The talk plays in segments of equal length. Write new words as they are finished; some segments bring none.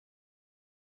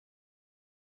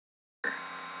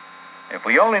If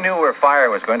we only knew where fire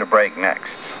was going to break next,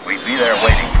 we'd be there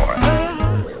waiting for it.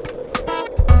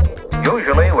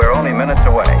 Usually, we're only minutes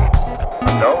away,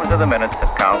 but those are the minutes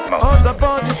that count most.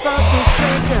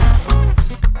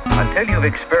 Until you've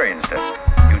experienced it,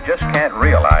 you just can't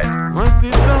realize.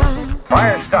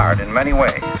 Fires start in many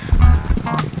ways.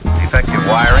 Defective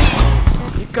wiring,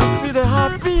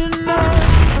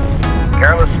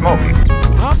 careless smoking.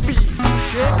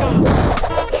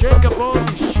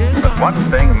 But one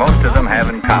thing most of them have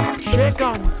in common.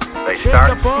 They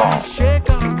start small.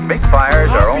 Big fires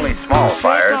are only small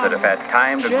fires that have had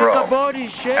time to grow.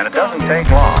 And it doesn't take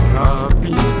long.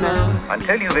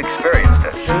 Until you've experienced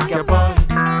it.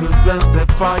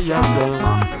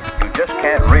 You just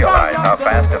can't realize how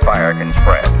fast a fire can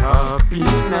spread.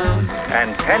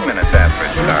 And 10 minutes after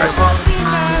it starts,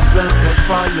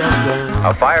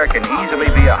 a fire can easily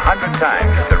be 100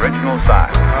 times its original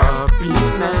size.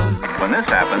 When this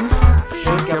happens,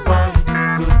 you just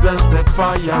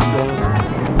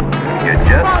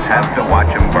have to watch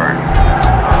them burn.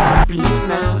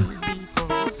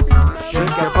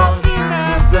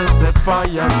 Fire dance, the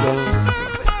fire dance,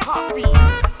 happiness.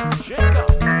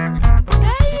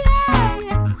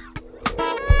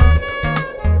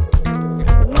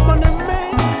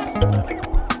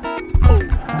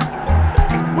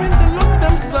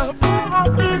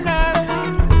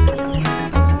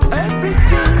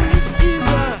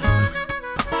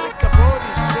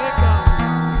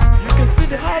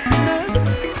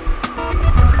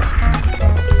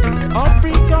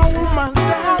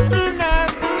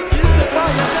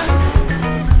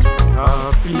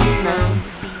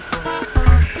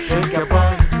 Shake a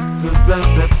body to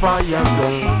dance the fire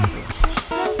dance,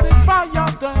 the fire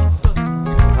dance,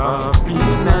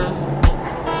 happiness.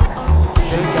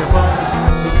 Shake a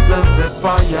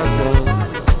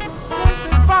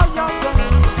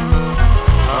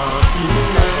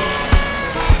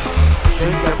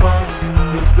body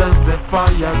to dance the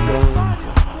fire dance,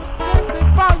 the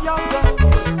fire dance,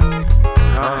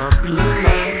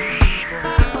 happiness.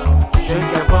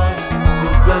 Shake a body to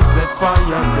dance the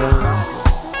fire dance, the fire dance.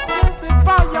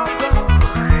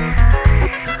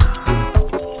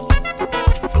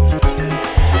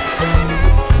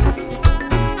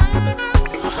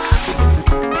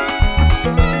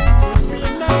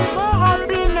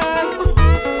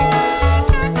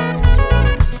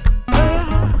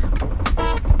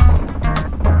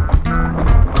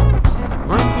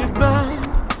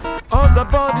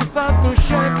 Start to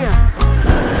shake it,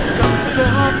 can see the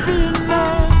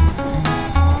happiness.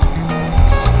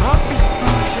 Happy,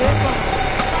 shake up,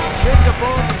 shake a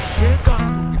body, shake up.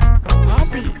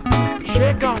 Happy,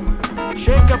 shake up,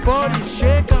 shake a body,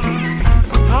 shake up.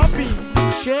 Happy,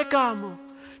 shake up,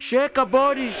 shake a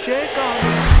body, shake up.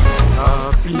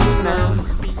 Happiness,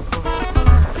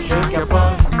 shake a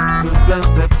body to dance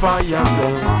the fire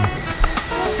dance.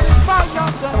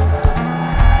 Fire dance,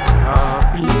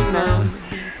 happiness.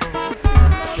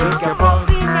 Shake a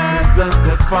body, dance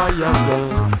the fire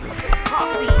dance.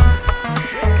 Happiness.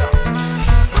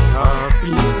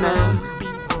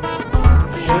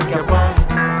 Shake a body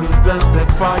to dance the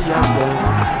fire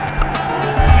dance.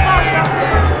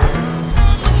 Happiness.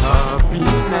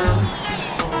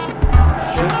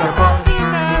 Shake a body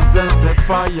to dance the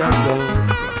fire dance.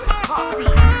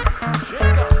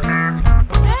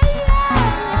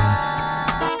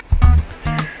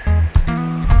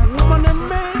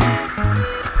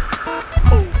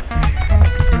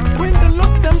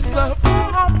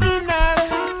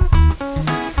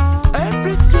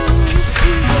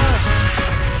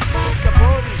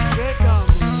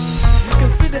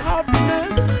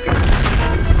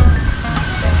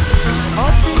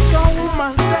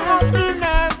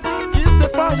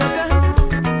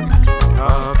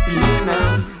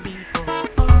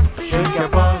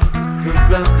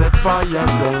 Fire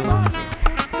dance,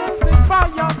 the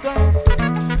fire dance,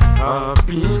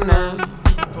 happiness.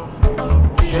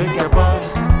 Shake a body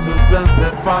to dance the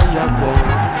fire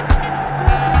dance,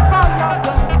 fire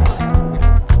dance,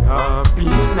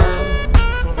 happiness.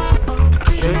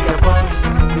 Shake a body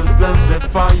to dance the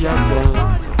fire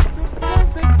dance,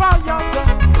 the fire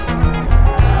dance,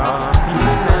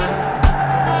 happiness.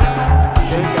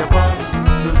 Shake a body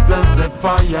to dance the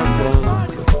fire dance,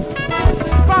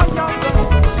 fire dance.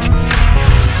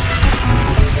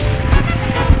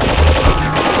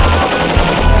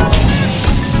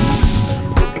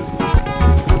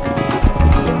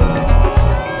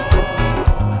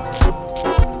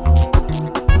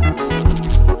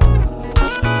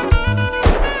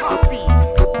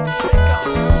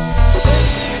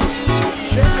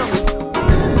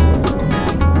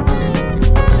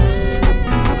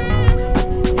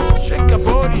 Shake a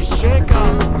body, shake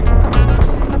up.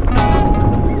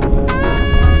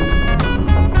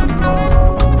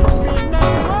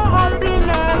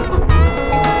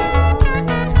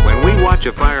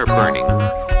 fire burning,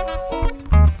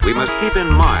 we must keep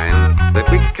in mind that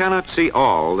we cannot see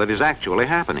all that is actually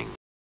happening.